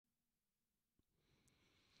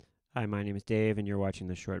Hi, my name is Dave, and you're watching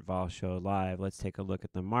the Short Vol Show live. Let's take a look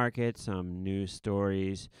at the market, some news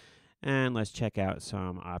stories, and let's check out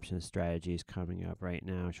some option strategies coming up right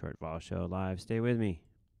now. Short Vol Show live. Stay with me.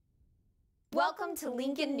 Welcome to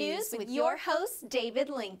Lincoln News with your host, David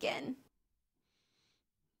Lincoln.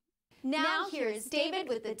 Now here is David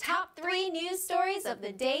with the top 3 news stories of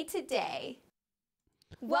the day today.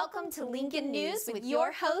 Welcome to Lincoln News with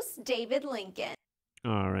your host, David Lincoln.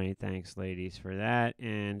 All right, thanks, ladies, for that.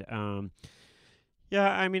 And yeah,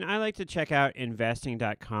 I mean, I like to check out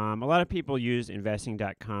investing.com. A lot of people use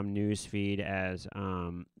investing.com newsfeed as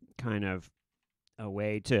kind of a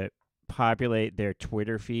way to populate their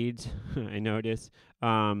Twitter feeds. I notice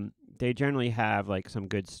they generally have like some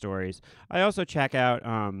good stories. I also check out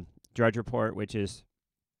Drudge Report, which is,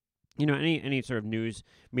 you know, any sort of news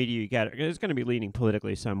media you get is going to be leaning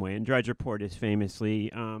politically some way. And Drudge Report is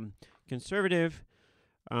famously conservative.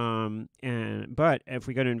 But if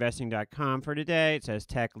we go to investing.com for today, it says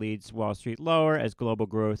tech leads Wall Street lower as global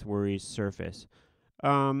growth worries surface.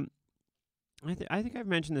 I think I've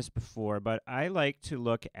mentioned this before, but I like to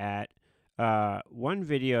look at one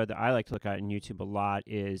video that I like to look at on YouTube a lot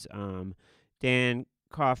is Dan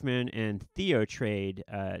Kaufman and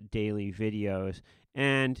TLRY daily videos.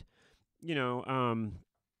 And, you know,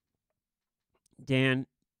 Dan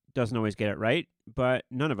doesn't always get it right, but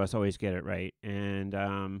none of us always get it right.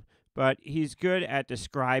 And but he's good at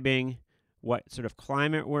describing what sort of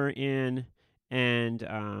climate we're in.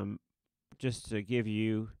 And just to give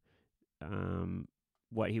you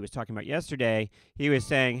what he was talking about yesterday, he was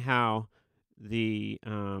saying how the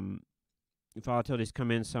volatility's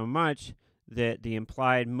come in so much that the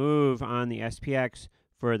implied move on the SPX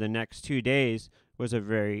for the next 2 days was a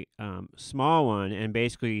very small one, and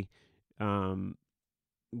basically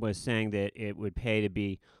was saying that it would pay to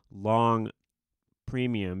be long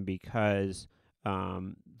premium because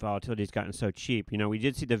volatility has gotten so cheap. You know, we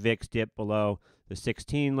did see the VIX dip below the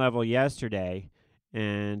 16 level yesterday,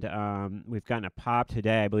 and we've gotten a pop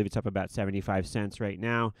today. I believe it's up about 75 cents right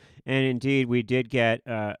now. And indeed, we did get,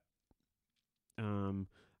 I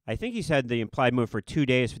think he said the implied move for 2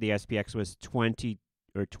 days for the SPX was 20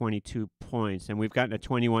 or 22 points, and we've gotten a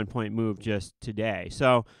 21-point move just today.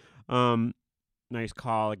 So, nice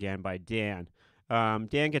call again by Dan.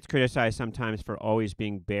 Dan gets criticized sometimes for always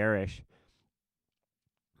being bearish,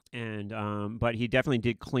 and but he definitely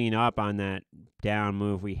did clean up on that down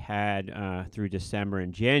move we had through December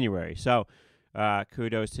and January. So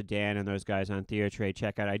kudos to Dan and those guys on TLRY.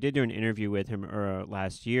 Check out. I did do an interview with him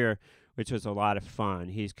last year, which was a lot of fun.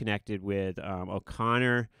 He's connected with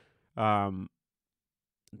O'Connor,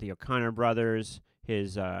 the O'Connor brothers.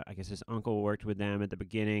 His I guess his uncle worked with them at the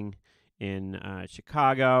beginning in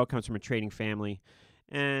Chicago, comes from a trading family.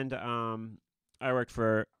 And I worked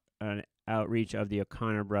for an outreach of the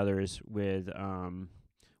O'Connor brothers with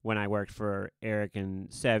when I worked for Eric and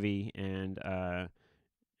Sevi and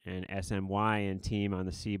SMY and team on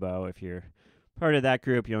the SIBO. If you're part of that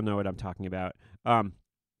group, you'll know what I'm talking about.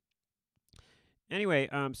 Anyway,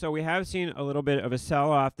 so we have seen a little bit of a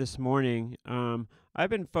sell-off this morning.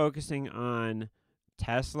 I've been focusing on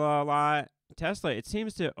Tesla a lot. Tesla, it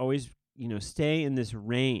seems to always, you know, stay in this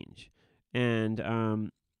range. And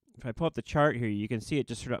if I pull up the chart here, you can see it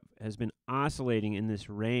just sort of has been oscillating in this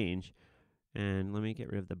range. And let me get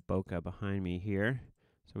rid of the bokeh behind me here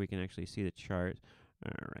so we can actually see the chart.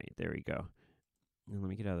 All right, there we go. And let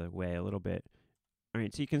me get out of the way a little bit. All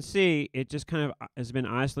right, so you can see it just kind of has been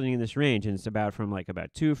oscillating in this range, and it's about from like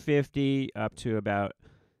about 250 up to about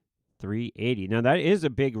 380. Now, that is a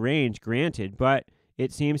big range, granted, but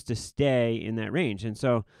it seems to stay in that range. And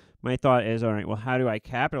so my thought is, all right, well, how do I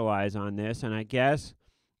capitalize on this? And I guess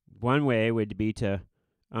one way would be to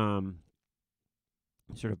sort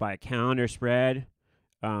of buy a calendar spread,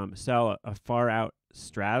 sell a far out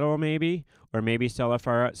straddle maybe, or maybe sell a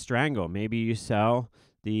far out strangle. Maybe you sell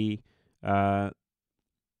the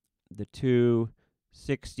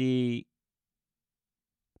 260,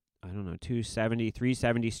 I don't know, 270,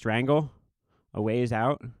 370 strangle a ways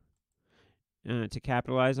out to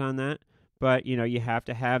capitalize on that. But, you know, you have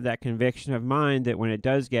to have that conviction of mind that when it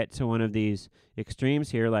does get to one of these extremes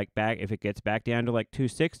here, like if it gets back down to like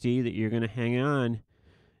 260, that you're going to hang on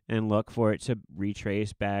and look for it to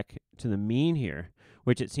retrace back to the mean here,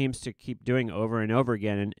 which it seems to keep doing over and over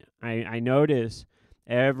again. And I notice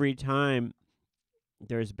every time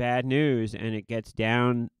there's bad news and it gets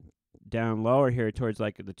down lower here towards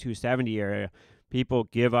like the 270 area, people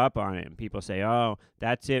give up on it. And people say, oh,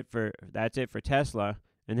 that's it for Tesla.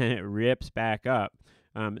 And then it rips back up.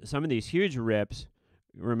 Some of these huge rips,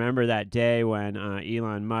 remember that day when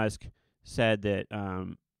Elon Musk said that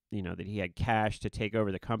that he had cash to take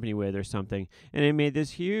over the company with or something, and it made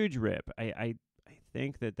this huge rip. I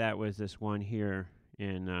think that was this one here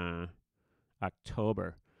in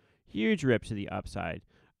October. Huge rip to the upside.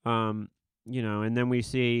 And then we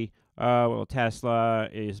see, Tesla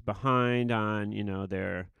is behind on,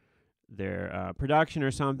 their production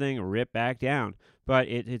or something, rip back down. But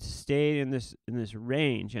it stayed in this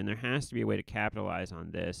range, and there has to be a way to capitalize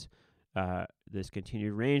on this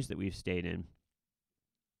continued range that we've stayed in.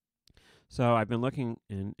 So I've been looking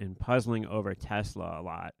and puzzling over Tesla a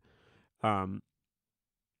lot.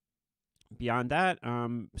 Beyond that,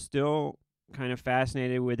 still kind of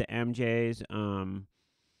fascinated with the MJs.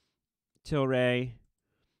 TLRY,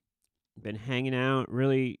 been hanging out.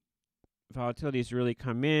 Really, volatility's really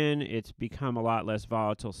come in. It's become a lot less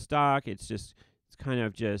volatile stock. It's kind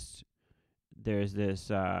of just, there's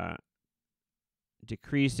this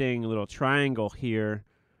decreasing little triangle here.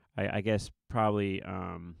 I guess probably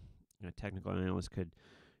a technical analyst could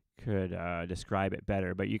describe it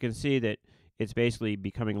better, but you can see that it's basically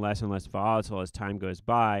becoming less and less volatile as time goes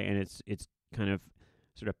by, and it's kind of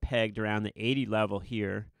sort of pegged around the 80 level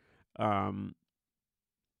here. And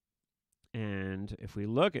if we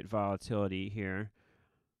look at volatility here,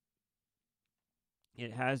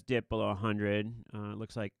 it has dipped below 100. It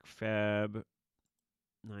looks like Feb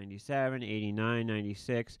 97, 89,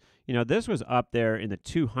 96. This was up there in the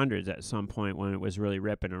 200s at some point when it was really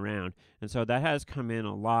ripping around. And so that has come in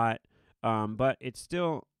a lot. But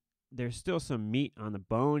there's still some meat on the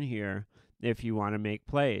bone here if you want to make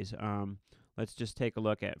plays. Let's just take a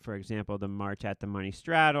look at, for example, the March at the money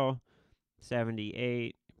straddle,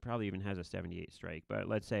 78. Probably even has a 78 strike, but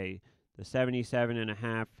let's say the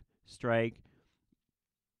 77.5 strike.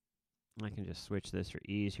 I can just switch this for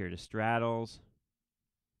ease here to straddles.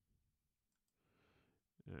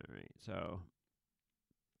 All right, so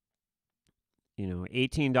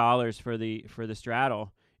 $18 for the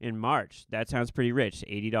straddle in March. That sounds pretty rich.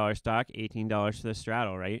 $80 stock, $18 for the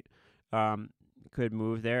straddle, right? Could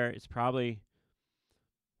move there. It's probably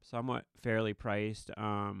somewhat fairly priced,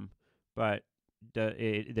 but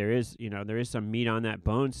there is some meat on that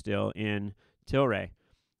bone still in TLRY.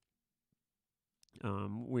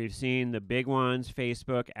 We've seen the big ones,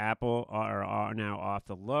 Facebook, Apple, are now off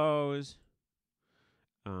the lows.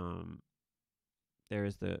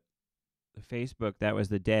 There's the Facebook. That was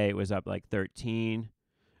the day it was up like 13,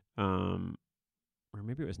 or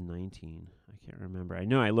maybe it was 19. I can't remember. I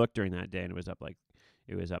know I looked during that day and it was up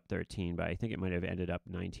 13, but I think it might have ended up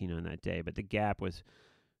 19 on that day. But the gap was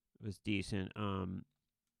decent.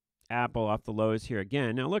 Apple off the lows here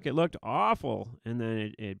again. Now look, it looked awful, and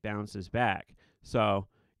then it bounces back. So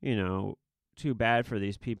too bad for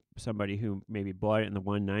these people. Somebody who maybe bought it in the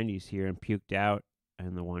 190s here and puked out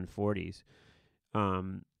in the 140s.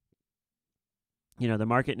 The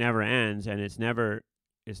market never ends, and it's never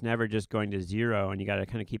just going to zero, and you got to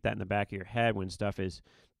kind of keep that in the back of your head when stuff is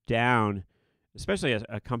down, especially as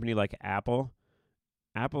a company like Apple.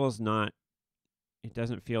 Apple's not, it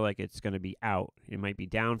doesn't feel like it's going to be out. It might be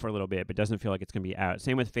down for a little bit, but doesn't feel like it's going to be out.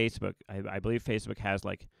 Same with Facebook. I believe Facebook has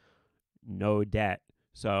like no debt.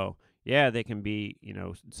 So yeah, they can be,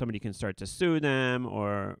 somebody can start to sue them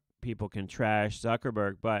or people can trash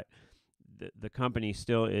Zuckerberg, but the company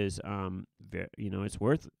still is, it's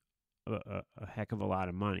worth a heck of a lot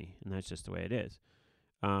of money, and that's just the way it is.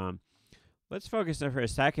 Let's focus there for a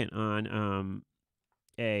second on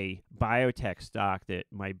a biotech stock that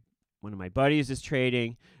one of my buddies is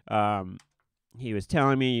trading. He was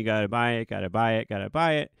telling me, you got to buy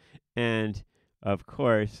it. And of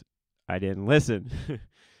course, I didn't listen.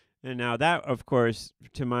 And now that, of course,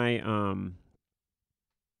 to my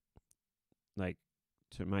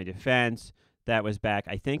to my defense, that was back,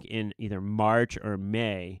 I think, in either March or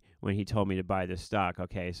May when he told me to buy this stock.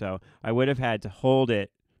 Okay, so I would have had to hold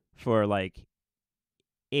it for like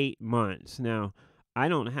 8 months. Now, I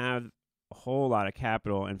don't have a whole lot of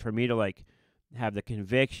capital, and for me to have the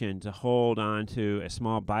conviction to hold on to a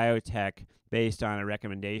small biotech based on a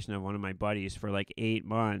recommendation of one of my buddies for 8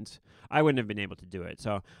 months, I wouldn't have been able to do it.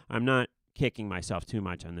 So I'm not kicking myself too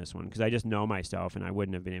much on this one because I just know myself and I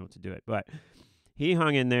wouldn't have been able to do it. But he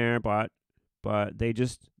hung in there, but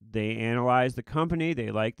they analyzed the company.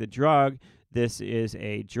 They like the drug. This is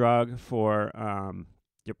a drug for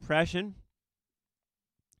depression,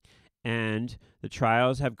 and the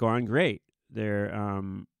trials have gone great. There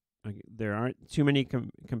aren't too many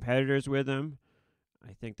competitors with them.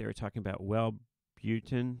 I think they were talking about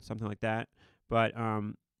Wellbutrin, something like that. But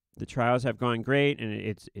the trials have gone great, and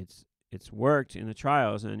it's worked in the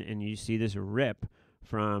trials, and you see this rip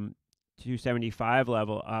from 275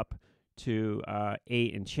 level up to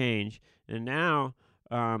 8 and change, and now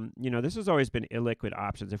This has always been illiquid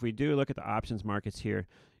options. If we do look at the options markets here,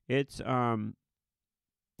 it's not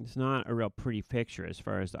a real pretty picture as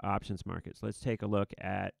far as the options markets. Let's take a look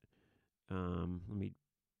at, let me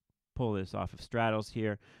pull this off of straddles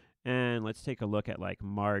here, and let's take a look at like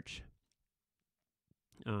March.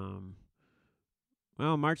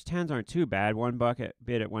 Well, March 10s aren't too bad. $1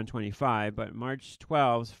 bid at 125, but March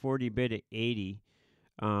 12s, 40 bid at 80.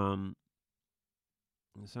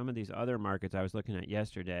 Some of these other markets I was looking at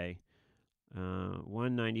yesterday,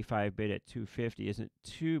 195 bid at 250 isn't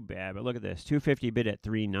too bad, but look at this, 250 bid at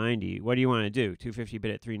 390. What do you want to do? 250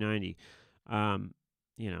 bid at 390.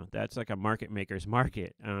 That's like a market maker's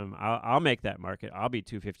market. I'll make that market. I'll be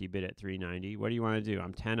 250 bid at 390. What do you want to do?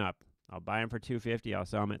 I'm 10 up. I'll buy them for 250. I'll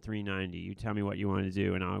sell them at 390. You tell me what you want to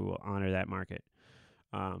do, and I will honor that market.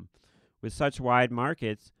 With such wide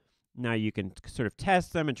markets, now you can sort of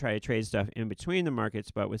test them and try to trade stuff in between the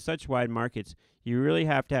markets, but with such wide markets, you really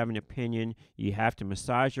have to have an opinion. You have to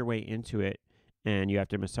massage your way into it, and you have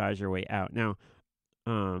to massage your way out. Now,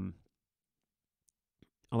 a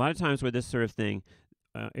lot of times with this sort of thing,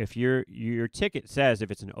 if your ticket says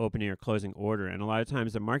if it's an opening or closing order, and a lot of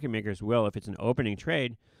times the market makers will, if it's an opening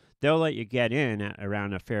trade, they'll let you get in at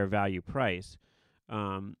around a fair value price.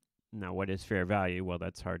 Now, what is fair value? Well,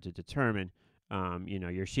 that's hard to determine.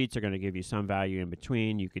 Your sheets are going to give you some value in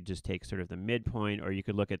between. You could just take sort of the midpoint, or you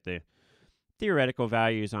could look at the theoretical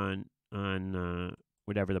values on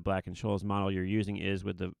whatever the Black-Scholes model you're using is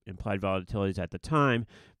with the implied volatilities at the time.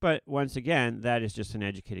 But once again, that is just an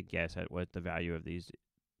educated guess at what the value of these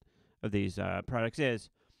products is.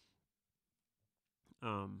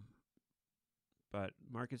 But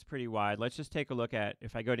market's pretty wide. Let's just take a look at,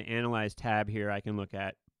 if I go to Analyze tab here, I can look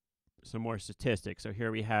at some more statistics. So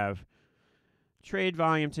here we have trade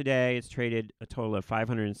volume today. It's traded a total of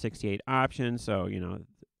 568 options. So,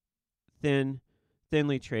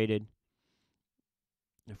 thinly traded.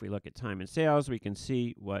 If we look at time and sales, we can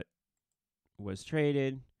see what was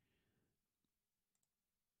traded.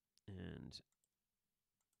 And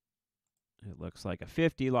it looks like a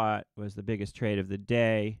 50 lot was the biggest trade of the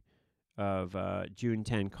day of June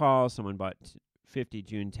 10 calls. Someone bought 50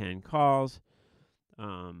 June 10 calls,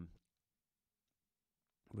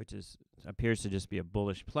 which appears to just be a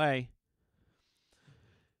bullish play.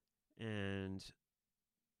 And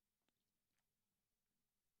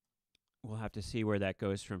we'll have to see where that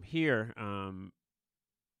goes from here.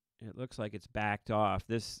 It looks like it's backed off.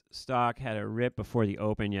 This stock had a rip before the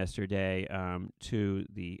open yesterday to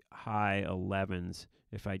the high 11s.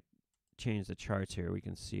 If I change the charts here, we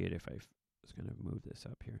can see it. If I was going to move this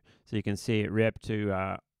up here, so you can see it ripped to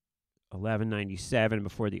 1197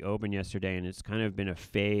 before the open yesterday, and it's kind of been a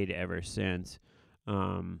fade ever since.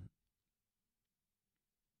 I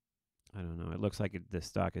don't know. It looks like the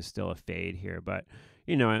stock is still a fade here, but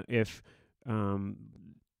if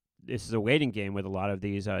this is a waiting game with a lot of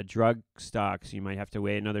these drug stocks, you might have to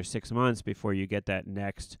wait another 6 months before you get that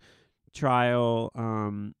next trial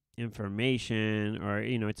information, or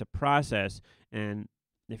it's a process. And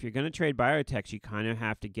if you're going to trade biotechs, you kind of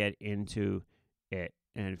have to get into it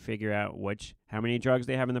and figure out how many drugs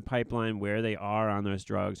they have in the pipeline, where they are on those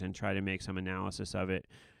drugs, and try to make some analysis of it.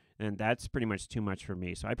 And that's pretty much too much for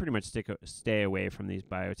me. So I pretty much stay away from these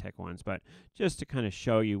biotech ones. But just to kind of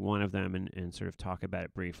show you one of them and sort of talk about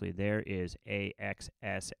it briefly, there is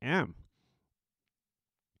AXSM.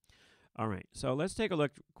 All right, so let's take a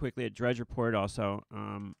look quickly at Drudge Report also.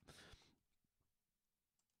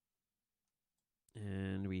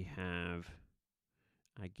 And we have,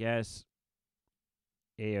 I guess,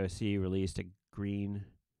 AOC released a Green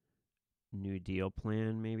New Deal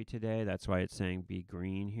plan maybe today. That's why it's saying be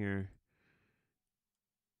green here.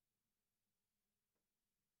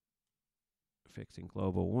 Fixing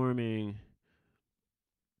global warming.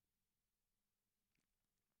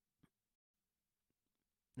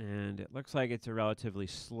 And it looks like it's a relatively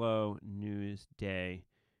slow news day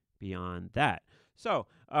beyond that. So,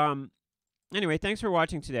 anyway, thanks for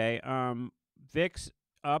watching today. VIX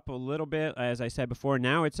up a little bit, as I said before.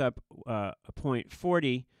 Now it's up a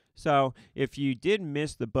 0.40. So if you did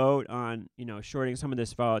miss the boat on, shorting some of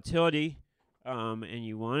this volatility, and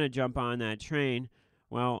you want to jump on that train,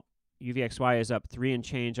 well, UVXY is up 3 and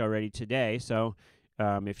change already today. So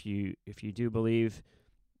if you do believe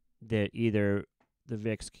that either the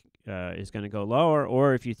VIX is going to go lower,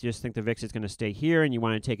 or if you just think the VIX is going to stay here and you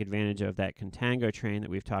want to take advantage of that contango train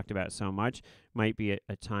that we've talked about so much, might be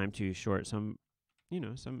a time to short some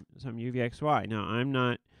UVXY. Now, I'm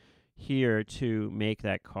not here to make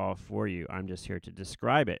that call for you. I'm just here to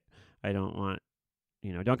describe it. I don't want,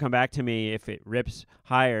 don't come back to me if it rips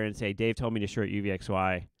higher and say, Dave told me to short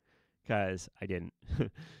UVXY. because I didn't.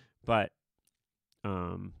 But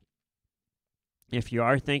if you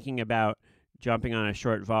are thinking about jumping on a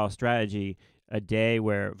short vol strategy, a day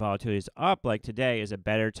where volatility is up like today is a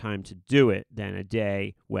better time to do it than a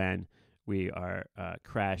day when we are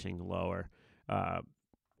crashing lower.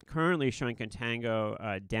 Currently showing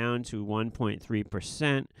contango down to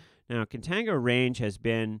 1.3%. Now, contango range has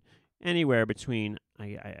been anywhere between,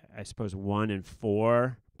 I suppose, 1 and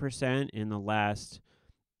 4% in the last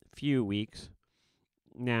few weeks.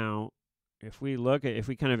 Now, if we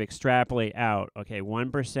kind of extrapolate out, okay,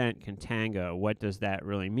 1% contango, what does that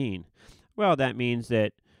really mean? Well, that means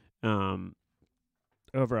that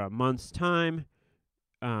over a month's time,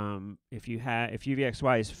 if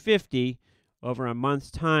UVXY is 50, over a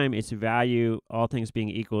month's time, its value, all things being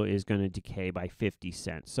equal, is going to decay by 50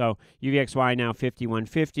 cents. So UVXY now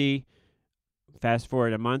 51.50. Fast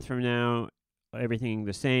forward a month from now, everything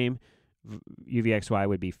the same, UVXY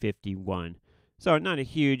would be 51. So not a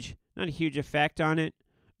huge effect on it.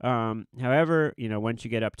 However, once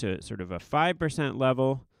you get up to sort of a 5%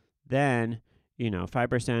 level, then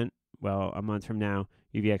 5%. Well, a month from now,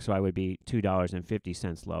 UVXY would be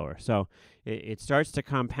 $2.50 lower. So it starts to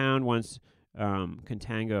compound once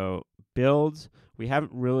contango builds. We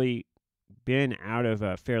haven't really been out of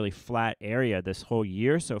a fairly flat area this whole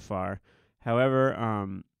year so far.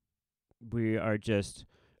 However, we are just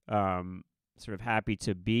sort of happy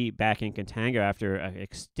to be back in contango after an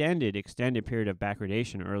extended period of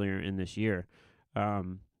backwardation earlier in this year.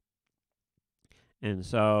 And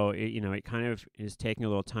so it kind of is taking a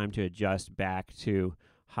little time to adjust back to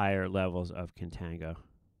higher levels of contango.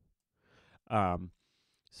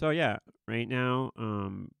 So yeah, right now,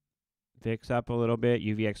 VIX up a little bit,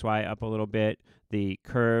 UVXY up a little bit. The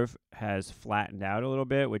curve has flattened out a little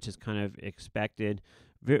bit, which is kind of expected.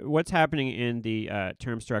 What's happening in the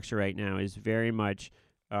term structure right now is very much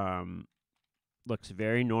looks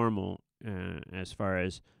very normal as far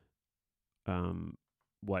as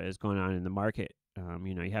what is going on in the market.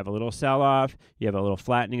 You have a little sell-off, you have a little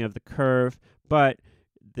flattening of the curve, but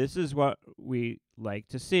this is what we like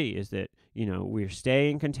to see, is that we're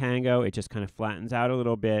staying contango. It just kind of flattens out a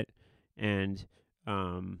little bit, and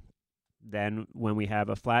then when we have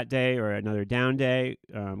a flat day or another down day,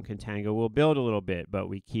 contango will build a little bit, but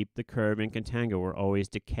we keep the curve in contango. We're always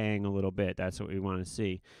decaying a little bit. That's what we want to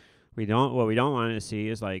see. What we don't want to see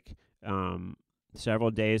is like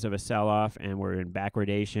several days of a sell-off and we're in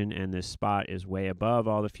backwardation and this spot is way above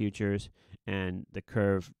all the futures and the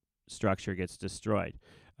curve structure gets destroyed.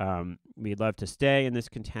 We'd love to stay in this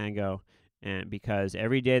contango, and because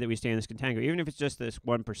every day that we stay in this contango, even if it's just this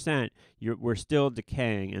 1%, we're still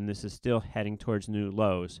decaying, and this is still heading towards new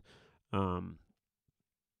lows.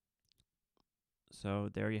 So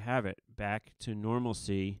there you have it, back to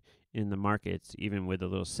normalcy in the markets, even with a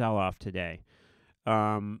little sell-off today.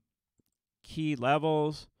 Key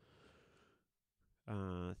levels.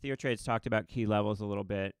 TheoTrade's talked about key levels a little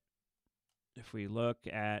bit. If we look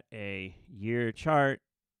at a year chart,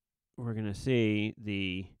 we're going to see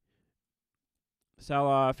the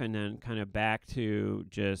sell-off and then kind of back to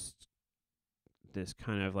just this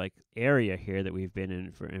kind of like area here that we've been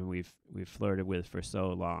in and we've flirted with for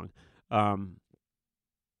so long.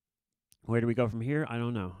 Where do we go from here? I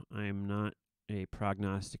don't know. I'm not a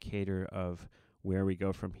prognosticator of where we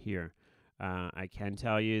go from here. I can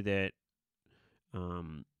tell you that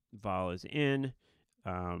vol is in.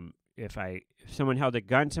 If someone held a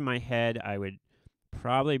gun to my head, I would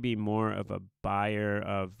probably be more of a buyer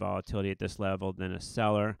of volatility at this level than a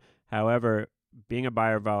seller. However, being a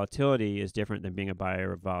buyer of volatility is different than being a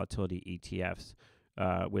buyer of volatility ETFs.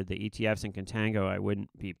 With the ETFs in contango, I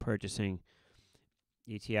wouldn't be purchasing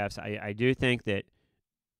ETFs. I do think that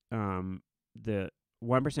the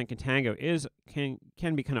 1% contango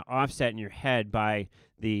can be kind of offset in your head by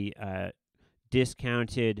the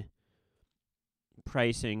discounted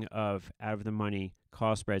pricing of out-of-the-money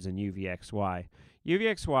call spreads in UVXY.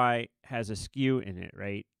 UVXY has a skew in it,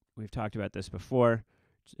 right? We've talked about this before,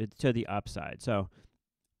 to the upside. So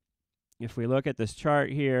if we look at this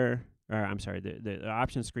chart here, or I'm sorry, the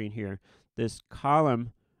option screen here, this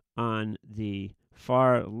column on the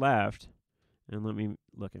far left, and let me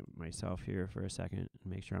look at myself here for a second and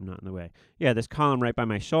make sure I'm not in the way. Yeah, this column right by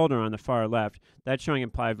my shoulder on the far left, that's showing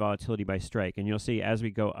implied volatility by strike. And you'll see as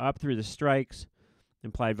we go up through the strikes,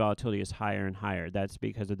 implied volatility is higher and higher. That's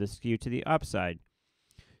because of the skew to the upside.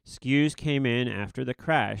 Skews came in after the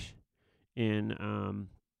crash in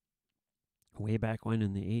way back when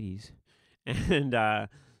in the 80s. And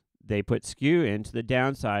they put skew into the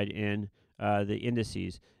downside in the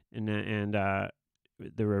indices. And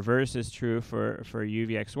the reverse is true for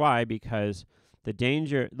UVXY, because the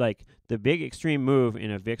danger, like the big extreme move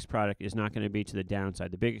in a VIX product is not going to be to the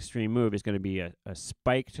downside. The big extreme move is going to be a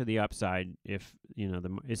spike to the upside. If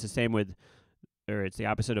it's the same with, or it's the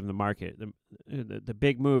opposite of the market. The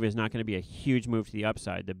big move is not going to be a huge move to the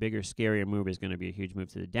upside. The bigger, scarier move is going to be a huge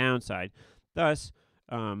move to the downside. Thus,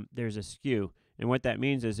 there's a skew. And what that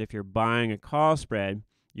means is if you're buying a call spread,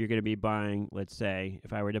 you're going to be buying, let's say,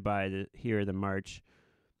 if I were to buy the March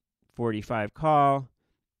 45 call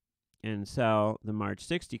and sell the March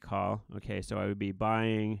 60 call, okay, so I would be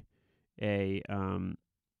buying a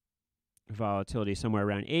volatility somewhere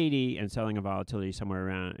around 80 and selling a volatility somewhere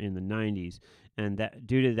around in the 90s. And that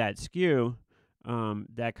due to that skew,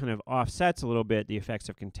 that kind of offsets a little bit the effects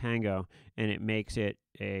of contango, and it makes it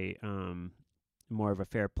a more of a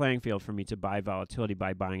fair playing field for me to buy volatility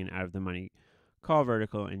by buying an out-of-the-money call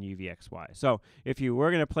vertical in UVXY. So if you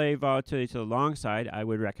were going to play volatility to the long side, I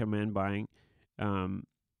would recommend buying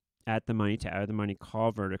at-the-money to out-of-the-money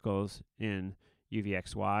call verticals in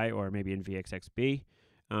UVXY or maybe in VXXB.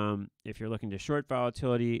 If you're looking to short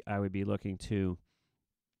volatility, I would be looking to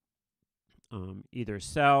either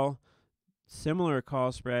sell similar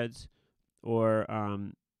call spreads or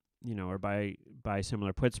or buy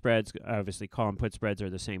similar put spreads. Obviously, call and put spreads are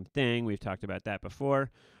the same thing. We've talked about that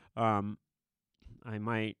before. I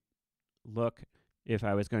might look, if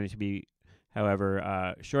I was going to be,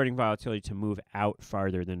 however, shorting volatility to move out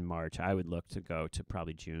farther than March. I would look to go to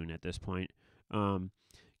probably June at this point.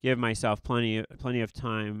 Give myself plenty of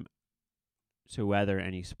time to weather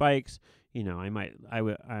any spikes. I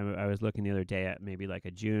was looking the other day at maybe like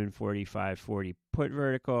a June 45-40 put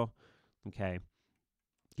vertical. Okay,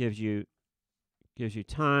 gives you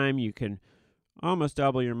time. You can almost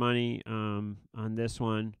double your money on this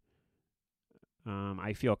one.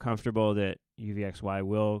 I feel comfortable that UVXY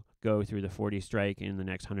will go through the 40 strike in the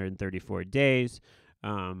next 134 days.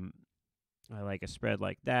 I like a spread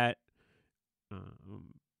like that.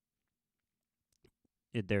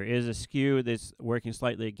 There is a skew that's working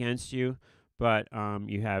slightly against you, but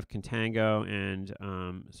you have contango and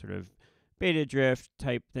sort of beta drift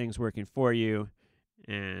type things working for you,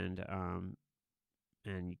 and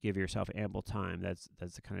you give yourself ample time. That's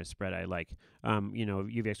the kind of spread I like.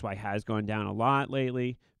 UVXY has gone down a lot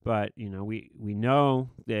lately, but we know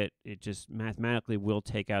that it just mathematically will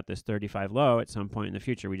take out this 35 low at some point in the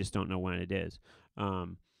future. We just don't know when it is.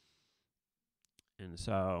 And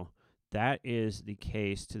so that is the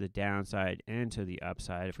case to the downside and to the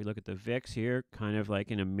upside. If we look at the VIX here, kind of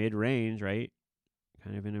like in a mid-range, right?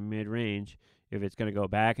 Kind of in a mid-range. If it's going to go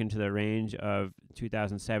back into the range of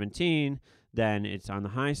 2017, then it's on the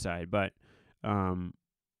high side. But I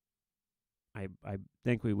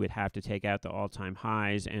think we would have to take out the all-time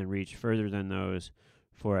highs and reach further than those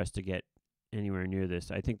for us to get anywhere near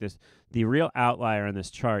this. I think the real outlier on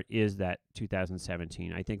this chart is that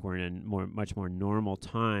 2017. I think we're in a much more normal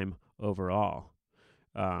time overall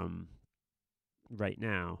right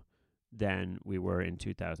now than we were in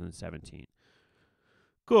 2017.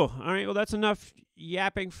 Cool. All right. Well, that's enough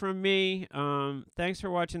yapping from me. Thanks for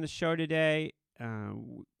watching the show today.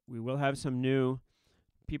 We will have some new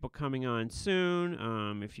people coming on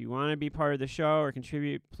soon. If you want to be part of the show or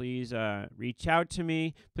contribute, please reach out to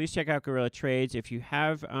me. Please check out Gorilla Trades. If you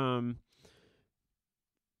have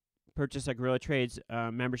purchased a Gorilla Trades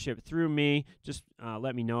membership through me, just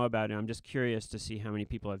let me know about it. I'm just curious to see how many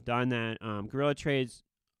people have done that. Gorilla Trades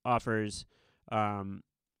offers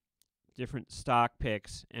different stock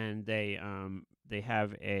picks, and they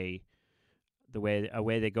have a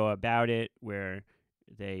way they go about it where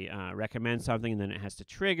they recommend something, and then it has to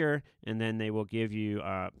trigger, and then they will give you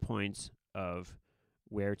points of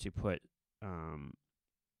where to put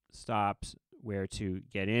stops, where to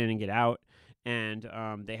get in and get out, and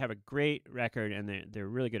they have a great record, and they're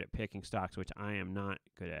really good at picking stocks, which I am not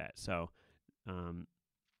good at. So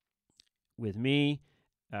with me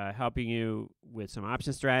helping you with some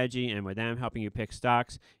option strategy, and with them helping you pick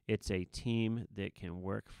stocks, it's a team that can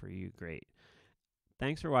work for you great.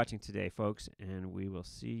 Thanks for watching today, folks, and we will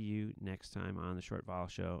see you next time on the Short Vol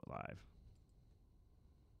Show Live.